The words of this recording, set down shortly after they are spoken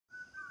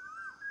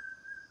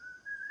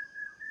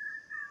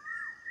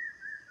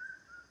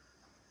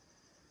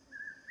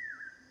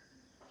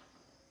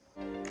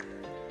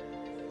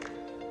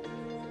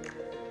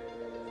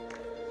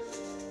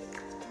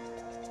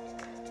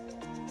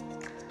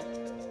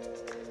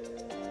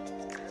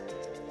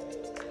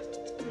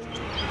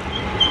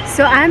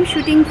So I am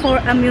shooting for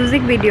a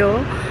music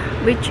video,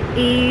 which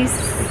is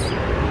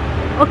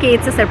okay.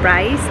 It's a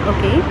surprise.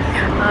 Okay,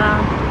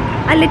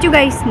 I'll let you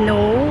guys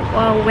know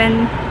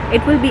when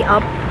it will be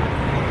up.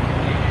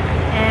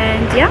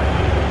 And yeah,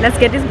 let's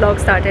get this vlog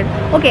started.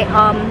 Okay,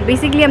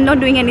 basically I'm not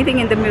doing anything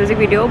in the music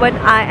video, but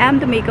I am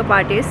the makeup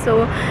artist.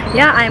 So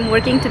yeah, I'm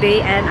working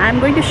today and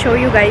I'm going to show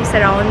you guys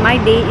around my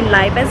day in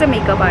life as a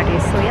makeup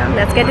artist. So yeah,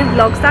 let's get this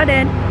vlog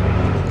started.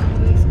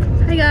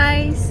 Hi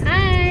guys. Hi.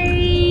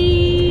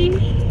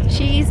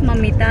 She is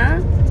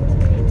Mamita,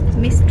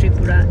 Miss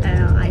Tripura.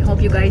 I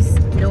hope you guys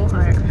know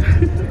her.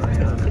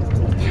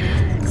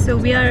 So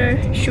we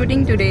are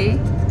shooting today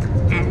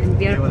and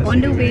we are on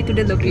the way to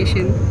the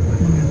location.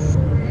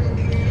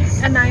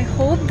 And I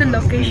hope the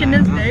location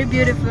is very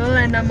beautiful,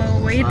 and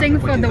I'm waiting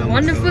for the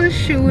wonderful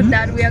shoot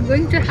that we are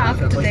going to have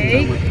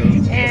today,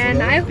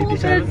 and I hope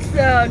it's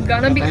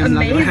gonna be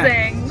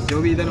amazing.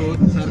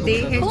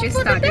 Day has just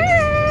started.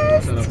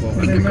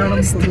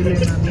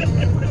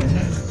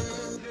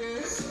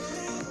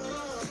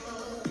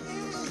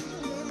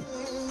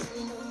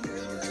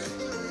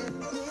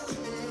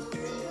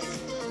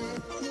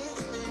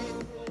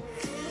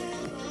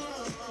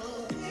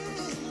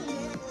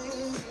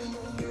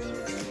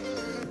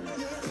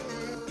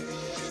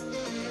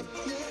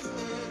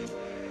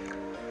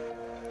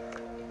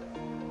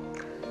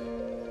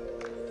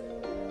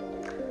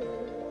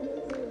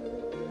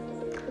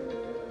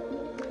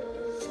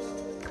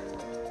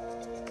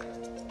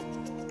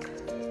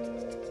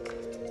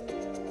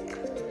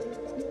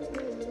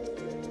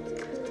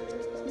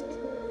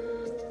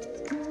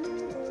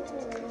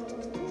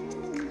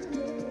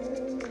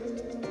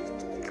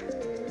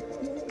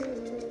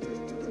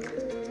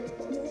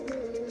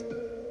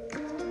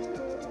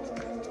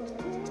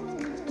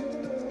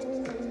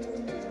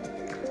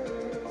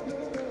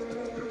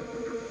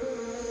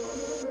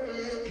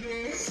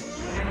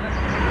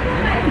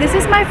 This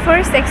is my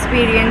first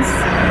experience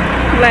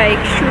like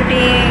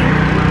shooting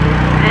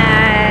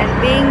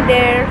and being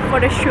there for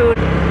the shoot,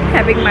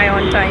 having my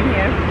own time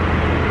here.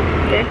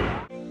 Okay.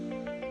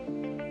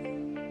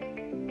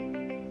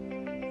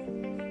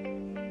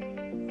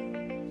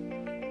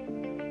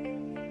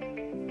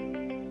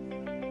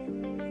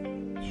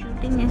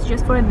 Shooting is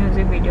just for a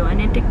music video,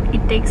 and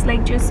it takes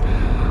like just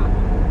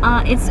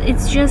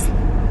it's just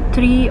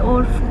 3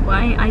 or 4,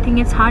 I think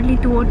it's hardly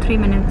 2 or 3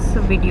 minutes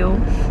of video.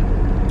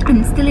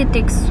 And still it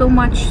takes so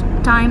much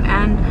time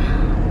and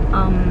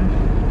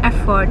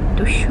effort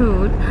to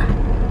shoot.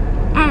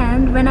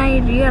 And when I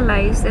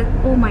realized that,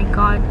 oh my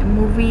god, the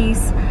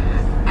movies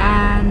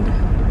and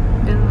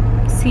the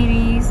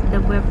series, the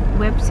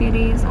web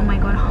series, oh my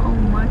god, how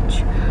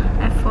much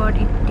effort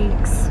it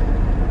takes,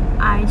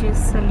 I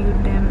just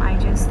salute them. I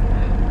just,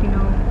 you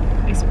know,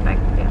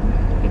 respect them,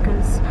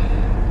 because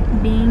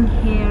being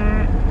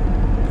here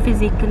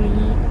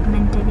physically,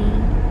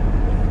 mentally,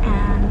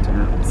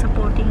 and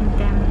supporting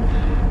them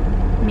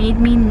made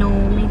me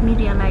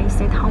realize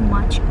that how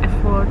much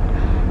effort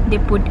they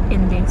put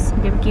in this.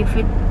 They give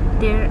it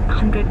their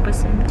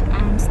 100%,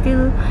 and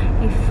still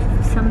if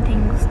some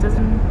things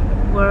doesn't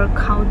work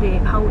how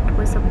it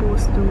was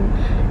supposed to,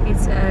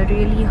 it's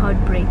really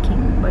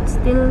heartbreaking, but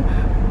still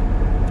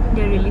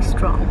they're really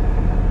strong.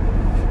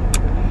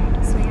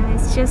 So yeah,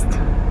 it's just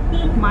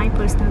my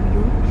personal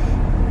view.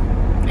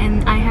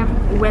 And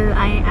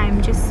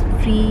I'm just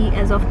free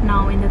as of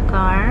now in the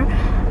car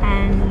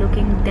and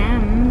looking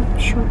them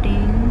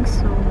shooting.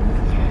 So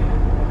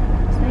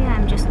yeah,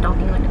 I'm just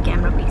talking on the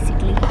camera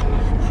basically.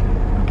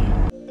 Okay.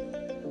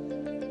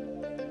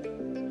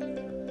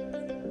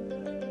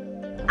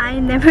 I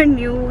never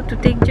knew to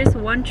take just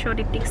one shot,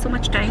 it takes so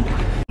much time.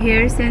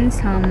 Here since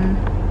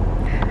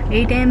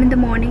 8 AM in the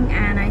morning,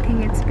 and I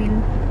think it's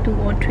been 2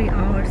 or 3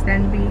 hours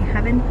and we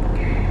haven't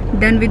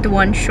done with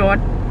one shot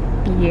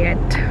yet.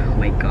 Oh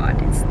my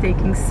god, it's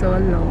taking so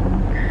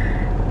long.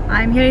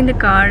 I'm here in the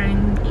car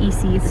and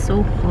AC is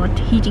so hot,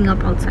 heating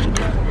up outside.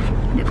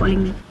 They're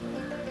calling me.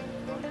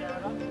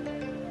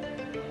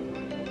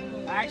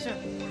 Action.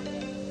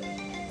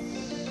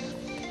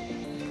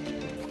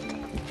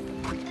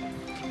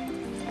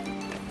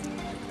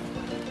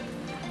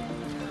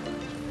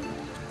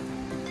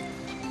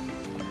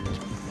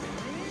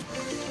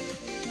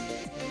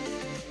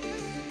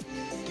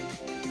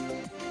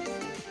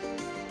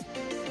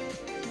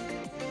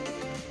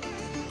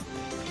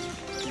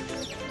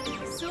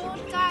 So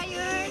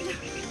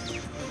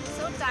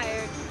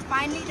tired.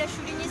 Finally the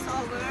shooting is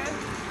over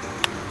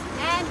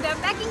and we're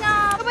packing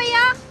up. तो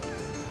भैया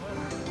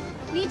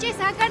नीचे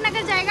सहकर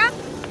नगर जाएगा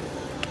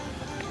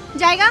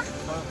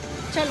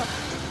चलो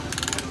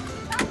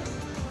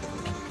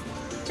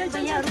चल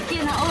भैया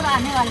रुकिए ना, और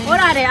आने वाले और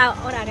आ रहे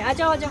आ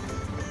जाओ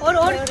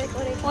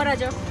और आ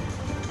जाओ,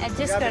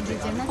 एडजस्ट कर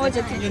दीजिए ना, हो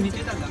जाते हैं।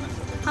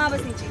 हाँ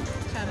बस नीचे।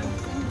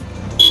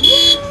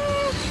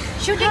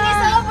 Shooting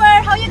is over.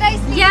 How you guys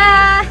feeling?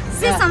 Yeah.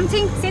 Say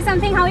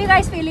something. How you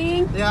guys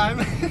feeling? Yeah, I'm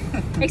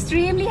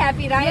extremely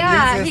happy, right?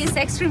 Yeah, yes. He's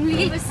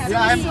extremely happy.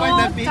 Yeah, I'm quite so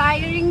happy.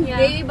 Tiring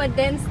day, but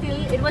then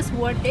still it was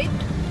worth it.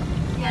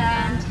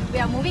 and we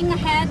are moving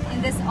ahead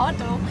in this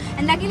auto.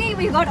 And luckily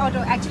we got auto.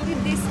 Actually,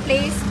 this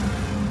place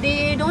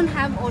they don't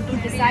have auto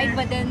beside,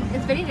 but then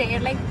it's very rare.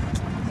 Like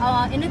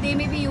in a day,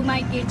 maybe you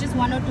might get just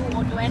 1 or 2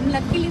 auto. And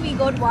luckily we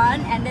got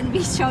one, and then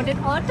we shouted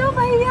auto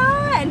bhaiya,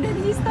 and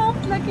then he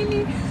stopped.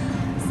 Luckily,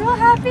 so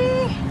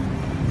happy.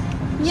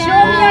 Yeah. Show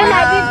me your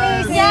happy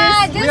face.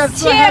 Yeah, just We are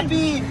so cheer.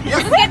 happy.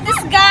 Look at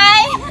this guy.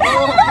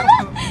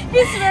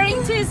 He's wearing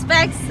 2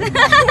 specs. Yeah,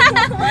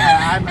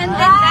 I'm And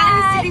happy. that guy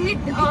is sitting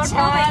with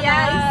auto.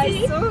 Yeah,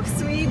 see? so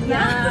sweet.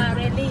 Yeah,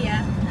 really,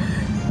 yeah.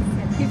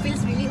 He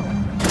feels really hot.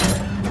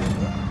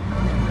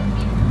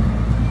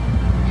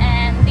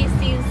 And this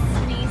is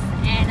Miss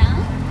Anna.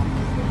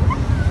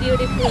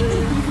 Beautiful.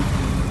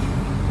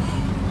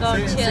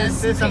 Gorgeous.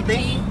 Say something.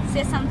 pretty.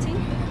 Say something.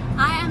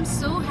 I am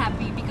so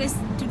happy because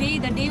today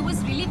the day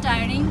was really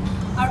tiring.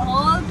 Our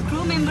all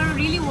crew member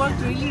really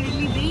worked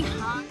really very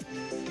hard.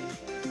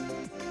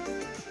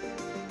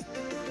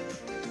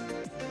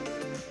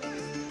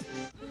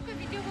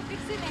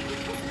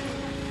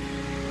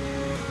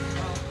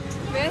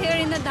 We're here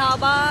in the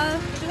dhaba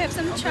to have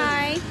some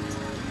chai,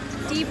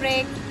 tea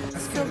break.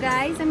 So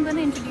guys, I'm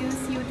gonna introduce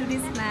you to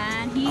this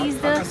man. He's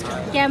the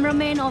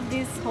cameraman of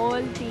this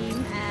whole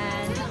team,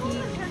 and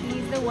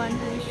he's the one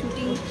who is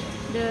shooting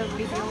the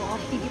video of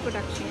TT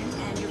production,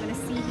 and you're gonna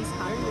see his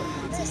hard work.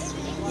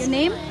 Your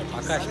name?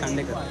 Akash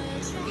Kandekar.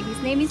 Okay, his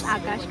name is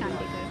Akash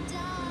Kandekar.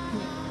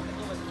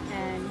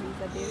 And he's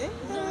up there.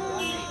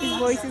 His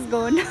voice is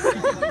gone.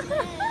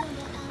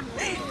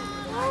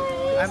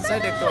 I'm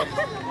side actor.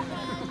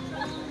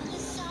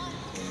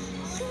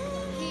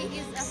 He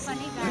is a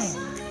funny guy.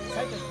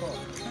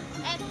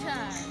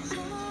 Actor.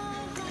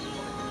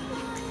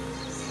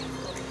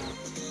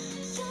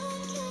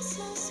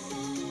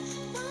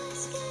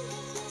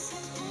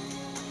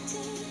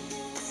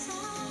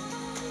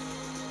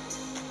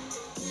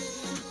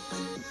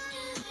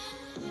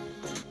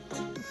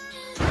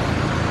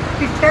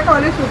 TikTok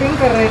वाले shooting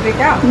कर रहे थे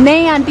क्या?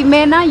 नहीं aunty,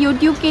 मैं ना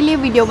YouTube के लिए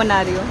वीडियो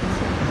बना रही हूँ।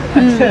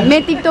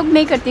 मैं टिकटॉक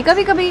नहीं करती,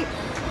 कभी कभी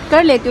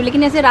कर लेती हूँ,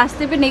 लेकिन ऐसे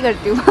रास्ते पे नहीं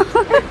करती हूँ।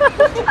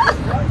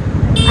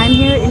 I'm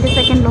here in the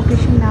second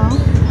location now.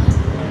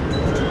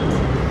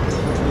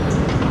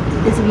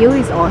 This view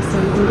is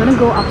awesome. I'm gonna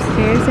go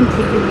upstairs and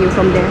take a view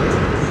from there.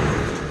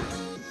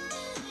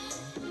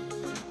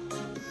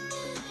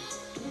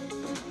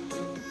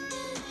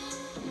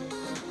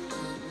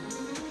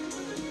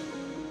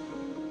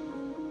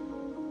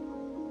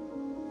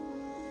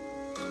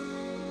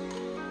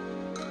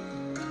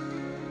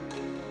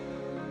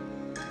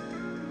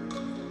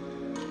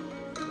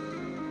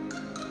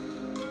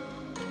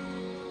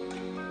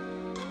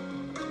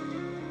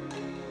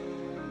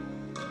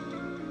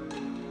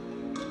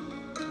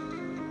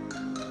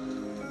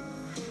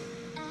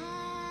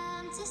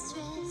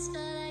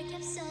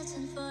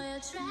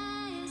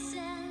 Trace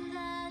in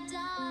the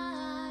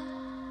dark,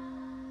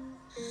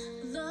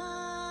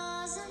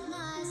 losing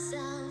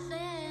myself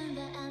in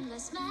the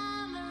endless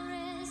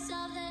memories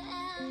of the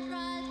end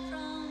right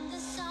from the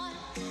start.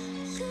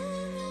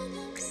 You're an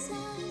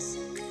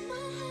obsession in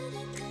my head,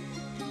 I can't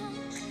forget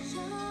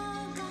your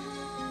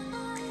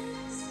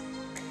eyes.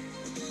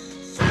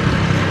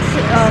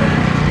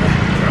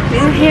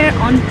 We're here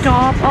on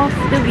top of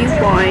the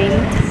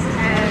viewpoint,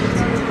 and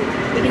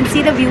you can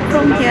see the view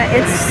from here.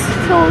 It's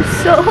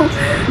so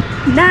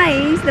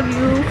nice, the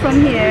view from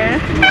here.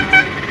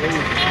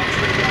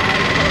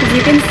 As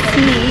you can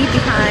see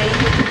behind.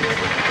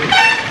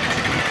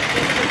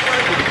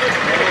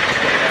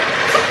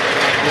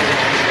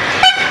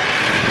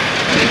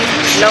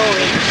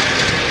 Glowing.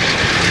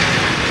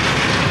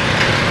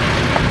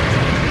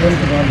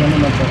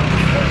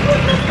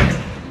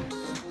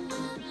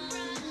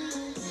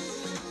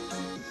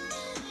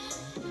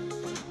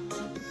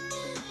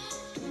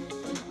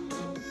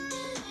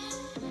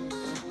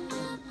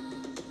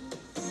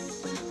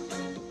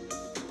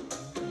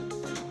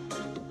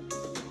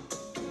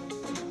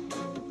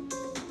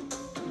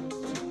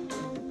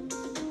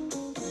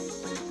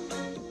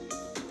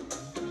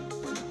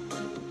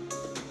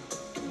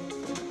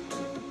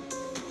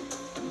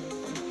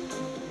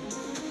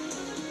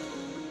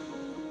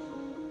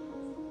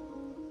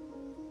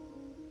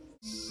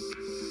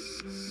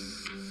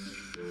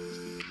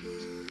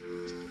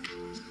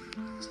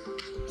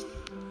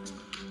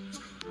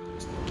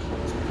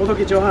 Photo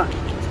खींचो हाँ।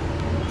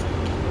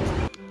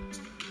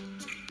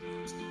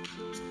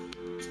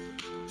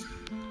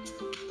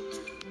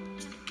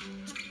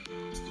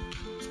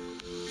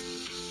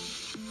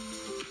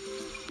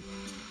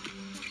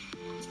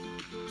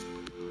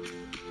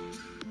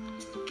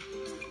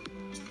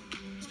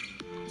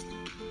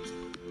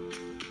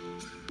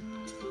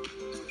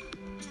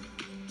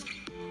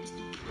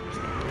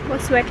 वो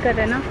sweat कर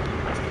रहे हैं ना।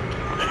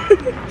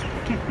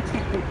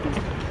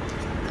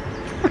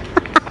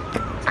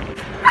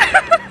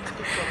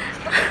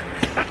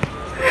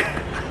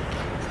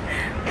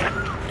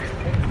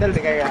 चल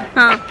दिखाएगा।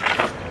 हाँ।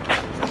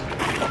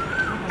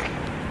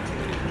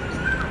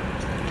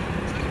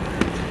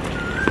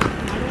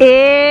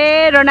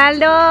 ए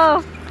Ronaldo.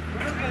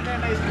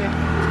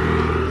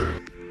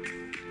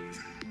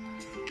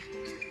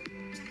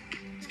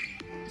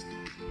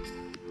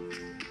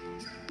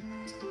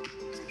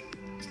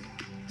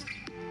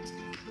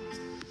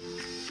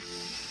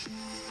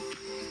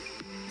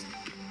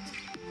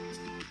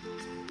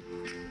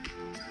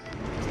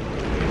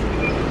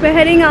 we're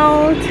heading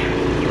out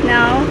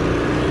now.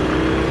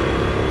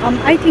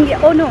 I think,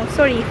 oh no,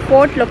 sorry,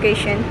 4th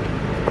location.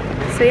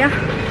 So yeah,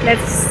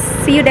 let's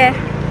see you there.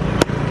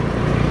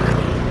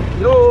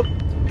 Hello.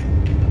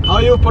 How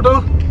are you,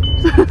 photo?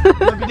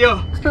 The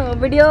video.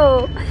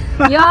 Video.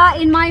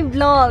 You're in my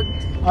vlog.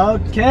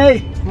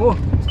 Okay. Oh,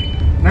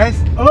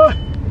 nice. Oh,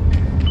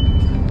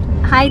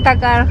 Hi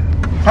Takar.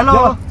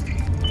 hello.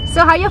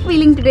 So how you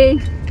feeling today?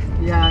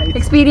 Yeah, it's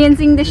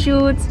Experiencing the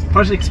shoots?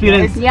 first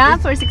experience. Yeah,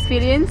 first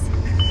experience.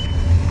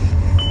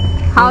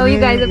 How For you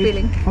me, guys are it-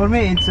 feeling? For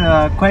me, it's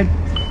quite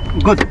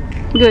good.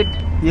 Good.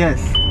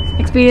 Yes.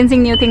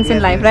 Experiencing new things in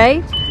Yes, life, yes.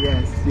 right?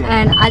 Yes. Yes.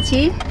 And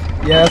Achi,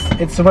 Yes,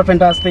 it's super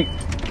fantastic.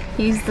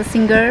 he's the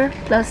singer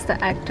plus the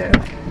actor.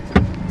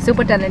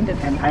 Super talented.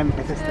 And I'm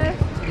assistant.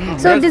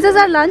 So this is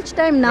our lunch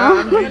time now.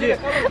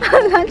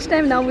 Our lunch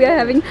time now. We are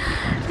having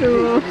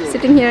so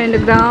sitting here in the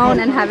ground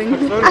and having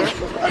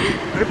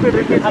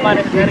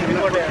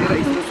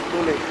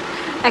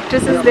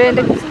actress is there in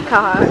the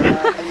car.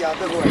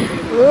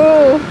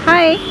 Oh,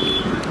 hi.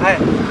 Hi.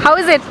 How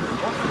is it?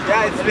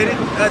 Yeah, it's very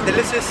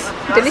delicious.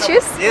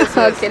 Delicious? Yes,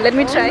 yes. Okay, let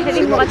me try.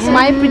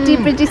 My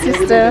pretty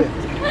sister.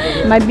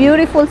 My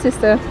beautiful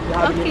sister.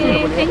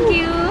 Okay, thank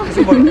you.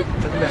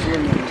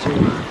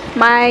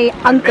 My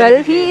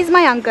uncle. He is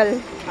my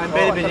uncle. I'm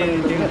very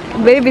busy.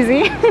 Very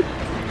busy.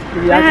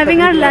 We're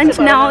having our lunch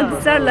now.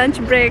 This is our lunch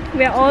break.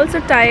 We're also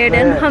tired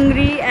and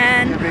hungry,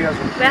 and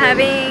we're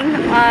having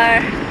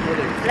our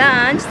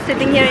lunch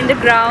sitting here in the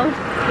ground.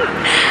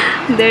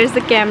 There's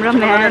the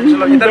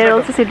cameraman. They're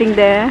also sitting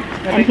there.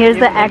 And here's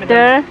the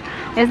actor.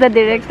 Here's the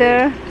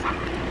director.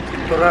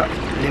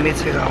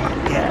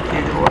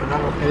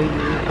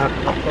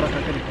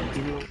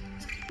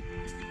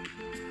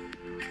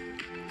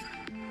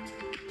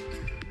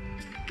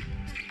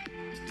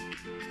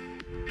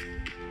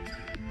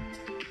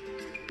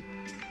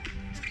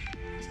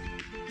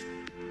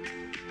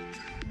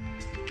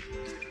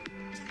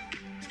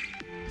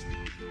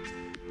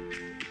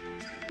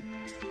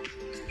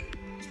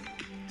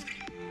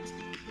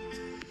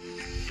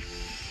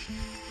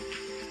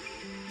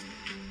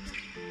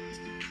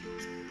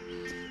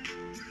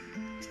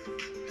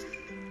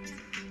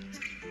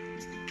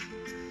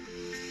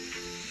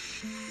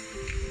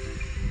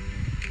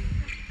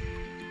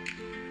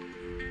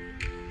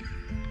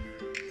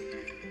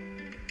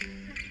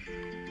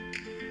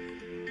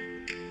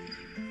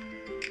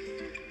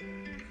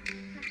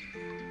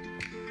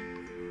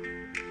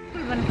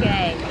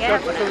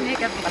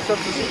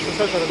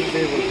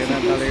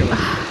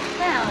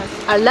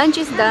 Our lunch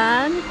is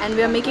done and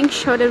we are making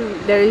sure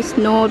that there is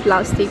no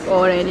plastic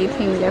or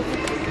anything left.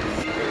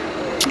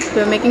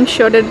 We are making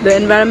sure that the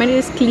environment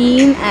is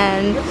clean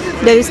and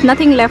there is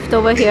nothing left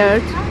over here.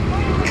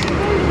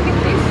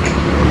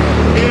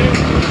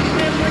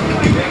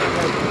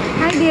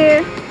 Hi dear.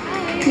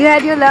 You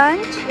had your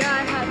lunch? Yeah,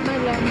 I had my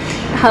lunch.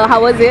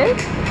 How was it?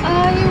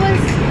 It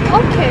was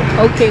okay.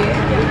 Okay.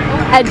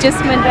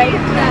 Adjustment, right?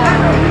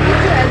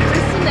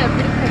 Just in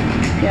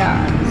everything. Yeah.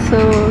 So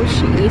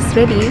she is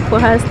ready for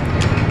her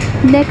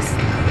next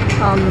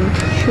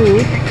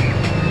shoot.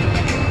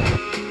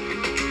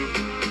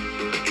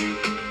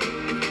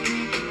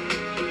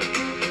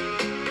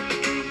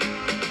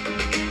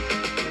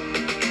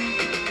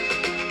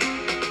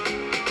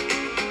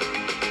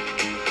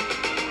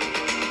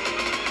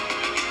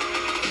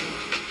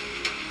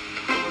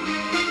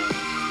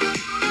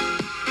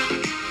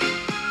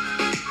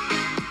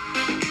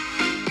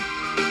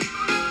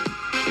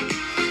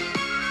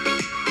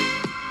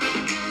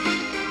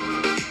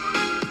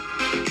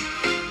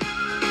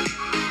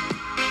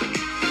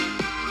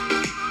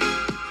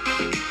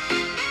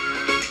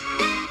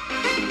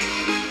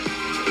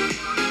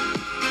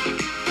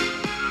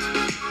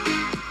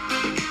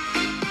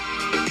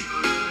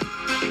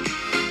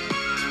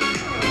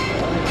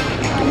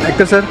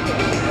 Actor sir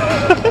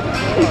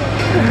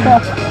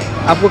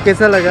आपको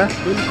कैसा लगा?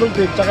 बिल्कुल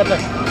ठीक, चकाचक।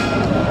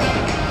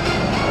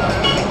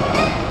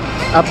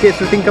 आपकी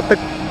shooting कब तक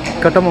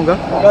खत्म होगा?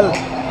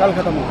 कल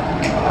खत्म होगा।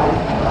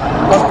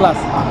 First class.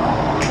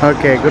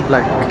 Okay, good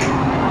luck.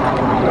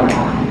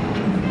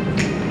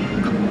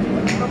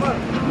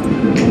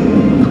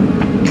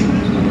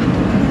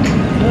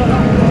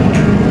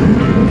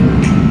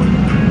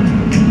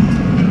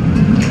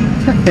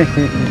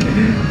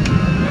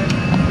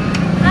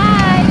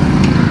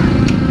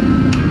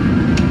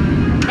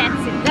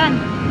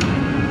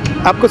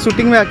 आपको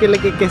शूटिंग में आके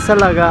लगे कैसा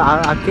लगा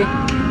आके?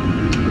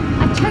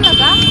 अच्छा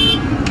लगा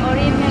और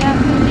ये मेरा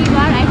पहली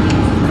बार I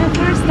think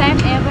first time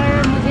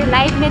ever मुझे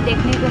लाइव में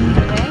देखने को मिल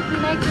रहा है कि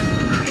लाइक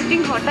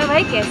शूटिंग होता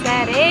भाई कैसा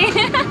है रे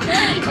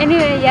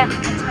एनीवे या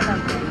अच्छा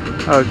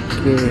लगा।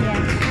 ओके।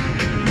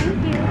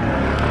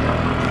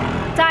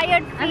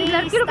 Tired अभी face,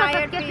 लड़की को पकड़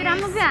tired के फिर face.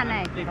 हमको भी आना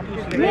है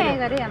नहीं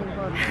आएगा रे हमको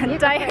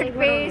Tired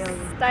face,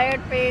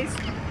 tired face,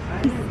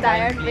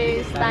 tired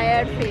face,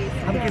 tired face.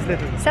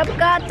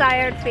 सबका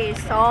tired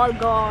face, all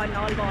gone,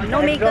 no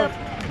makeup,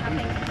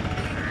 nothing.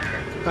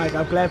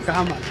 आप क्लैप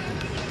कहाँ मार?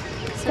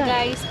 So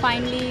guys,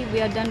 finally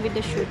we are done with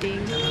the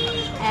shooting,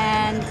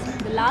 and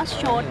the last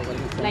shot,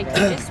 like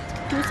just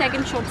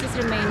 2-second shots is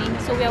remaining,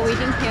 so we are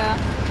waiting here.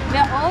 We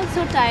are all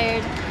so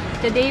tired.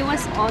 The day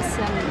was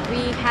awesome.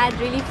 We had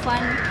really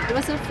fun. It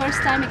was our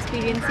first time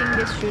experiencing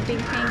this shooting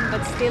thing,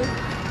 but still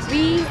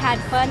we had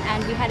fun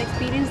and we had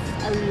experienced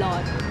a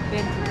lot.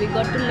 We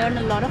got to learn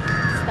a lot of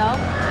stuff,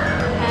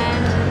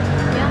 and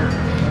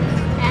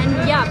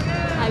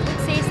I would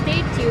say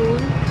stay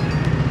tuned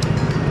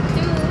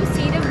to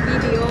see the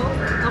video,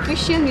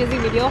 official music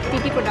video of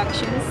TT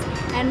Productions,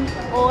 and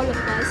all of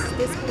us,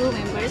 these crew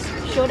members.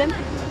 Show them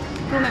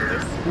crew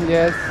members.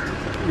 Yes,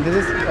 this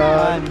is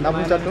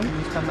Nabu Chatung,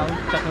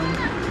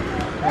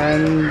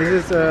 and this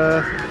is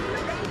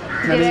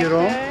Nani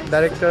Rong,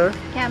 director,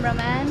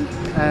 Cameraman,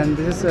 and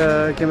this is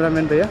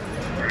cameraman Bhaiya,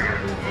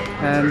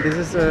 and this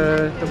is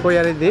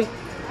Tokoyari Dey,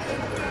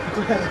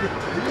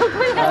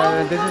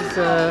 this is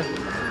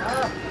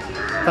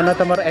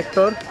Tanatamar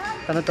actor,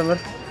 Tanatamar.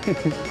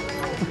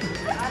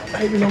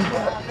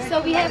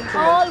 so we have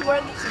all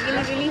worked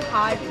really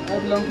hard,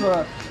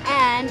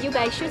 and you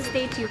guys should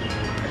stay tuned.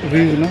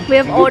 We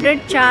have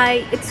ordered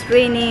chai. It's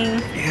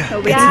raining.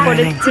 We're waiting for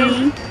the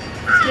tea.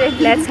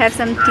 Let's have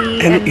some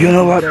tea. And you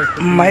know what?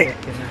 My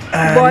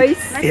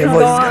voice is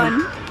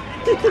gone.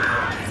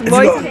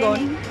 Voice is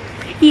gone.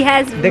 He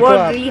has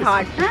worked really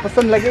hard. His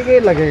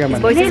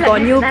voice is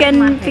gone. You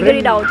can figure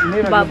it out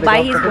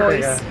by his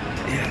voice.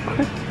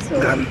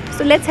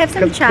 So let's have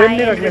some chai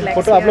and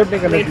relax.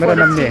 Wait for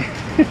the tea.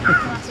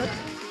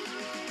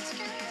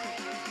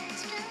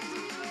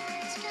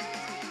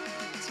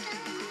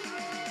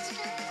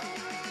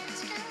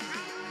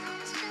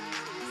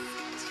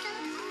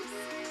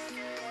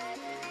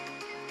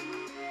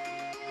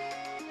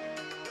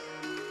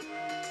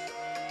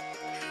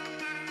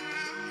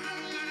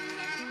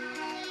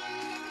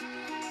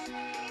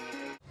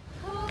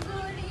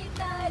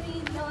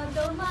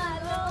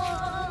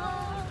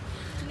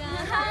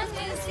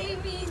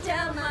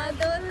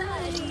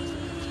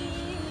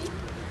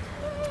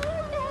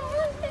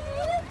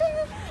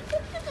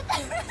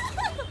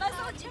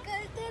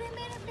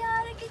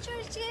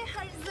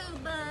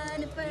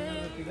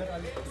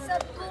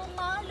 सबको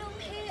मालूम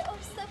है और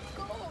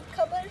सबको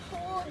खबर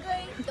हो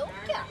गई तो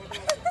क्या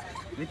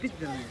मेरे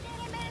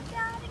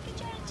प्यार की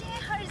चर्चे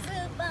हर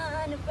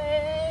ज़ुबान पर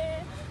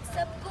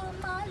सबको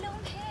मालूम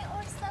है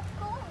और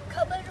सबको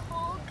खबर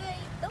हो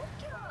गई तो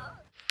क्या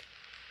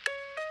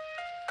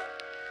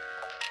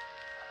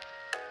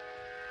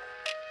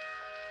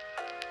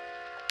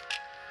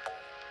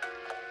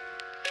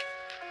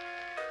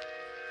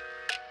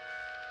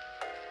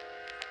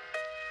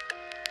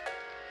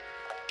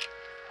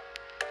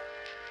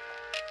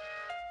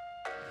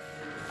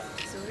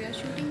So we are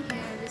shooting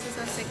here. This is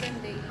our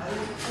second day.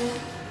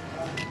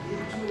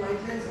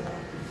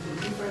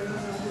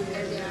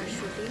 Where they are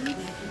shooting.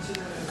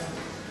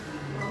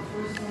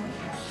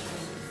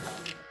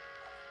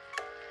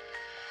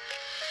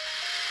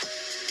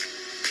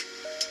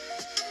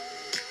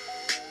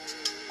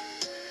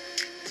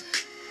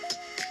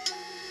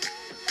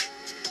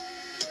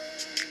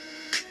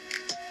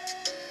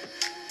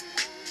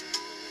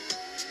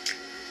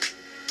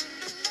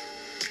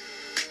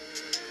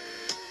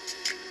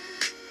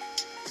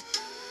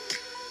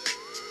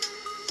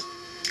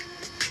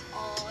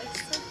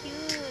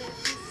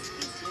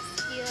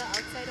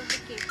 Outside of the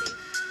cafe.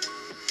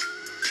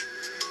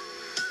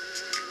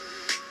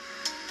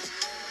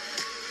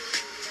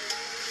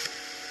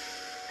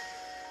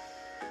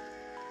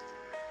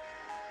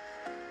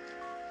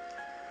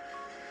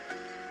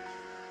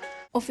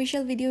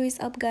 Official video is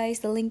up, guys.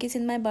 The link is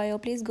in my bio.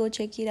 Please go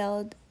check it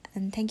out.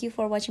 And thank you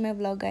for watching my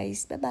vlog,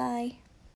 guys. Bye bye.